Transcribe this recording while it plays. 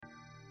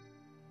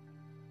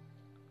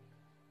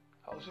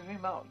Positively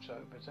Macho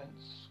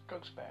presents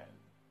Ghostman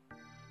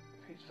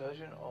with his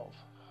version of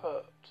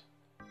Hurt.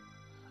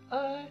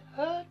 I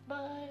hurt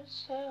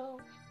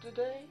myself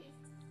today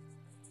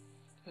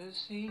to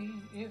see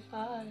if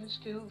I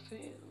still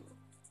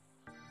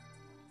feel.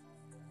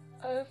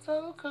 I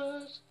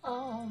focus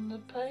on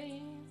the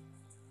pain,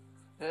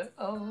 the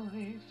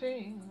only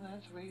thing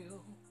that's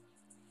real.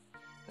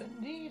 The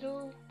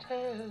needle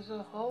tears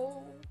a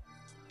hole,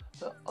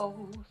 the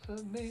old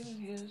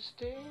familiar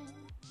sting.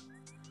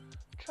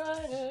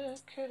 Try to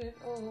kill it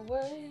all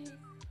away,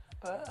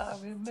 but I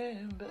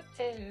remember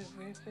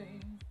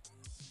everything.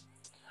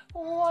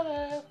 What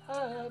have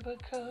I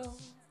become?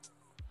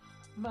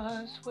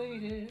 My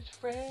sweetest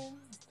friend.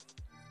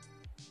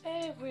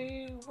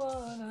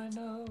 Everyone I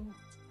know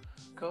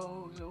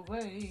goes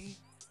away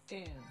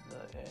in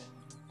the end.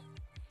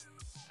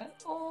 And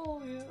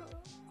all you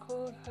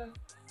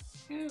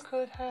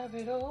could have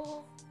it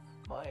all.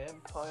 My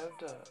empire of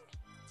dirt.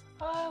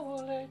 I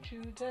will let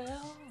you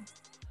down.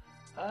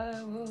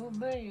 I will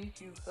make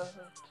you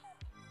hurt.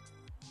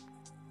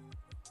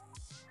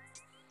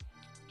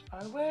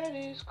 I wear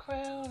this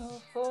crown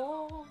of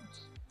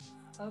thorns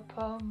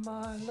upon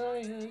my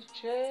lawyer's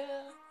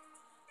chair,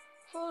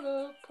 full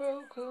of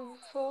broken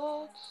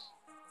thoughts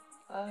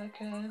I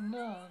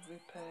cannot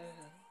repair.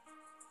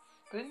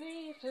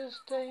 Beneath the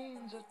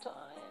stains of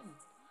time,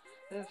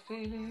 the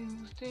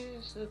feelings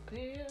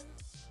disappear.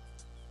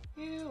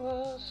 You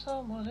are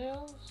someone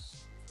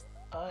else,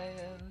 I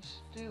am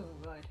still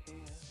right here.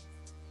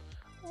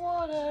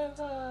 What have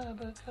I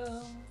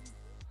become?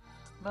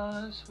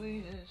 My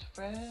sweetest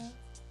friend.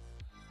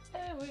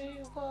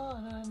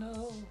 Everyone I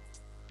know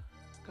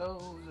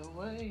goes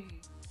away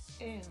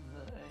in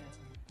the end.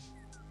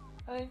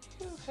 And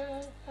you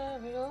can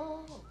have it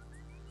all,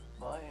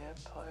 my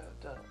empire of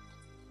dirt.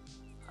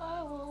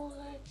 I will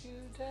let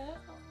you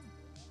down.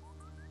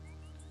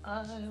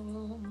 I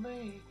will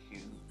make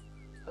you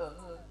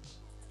hurt.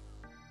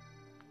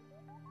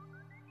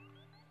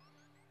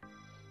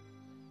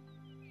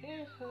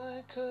 If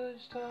I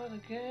could start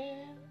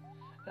again,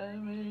 a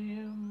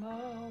million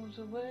miles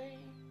away,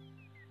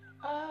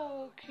 I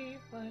would keep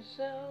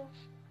myself,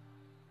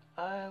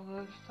 I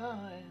would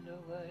find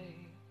a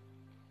way.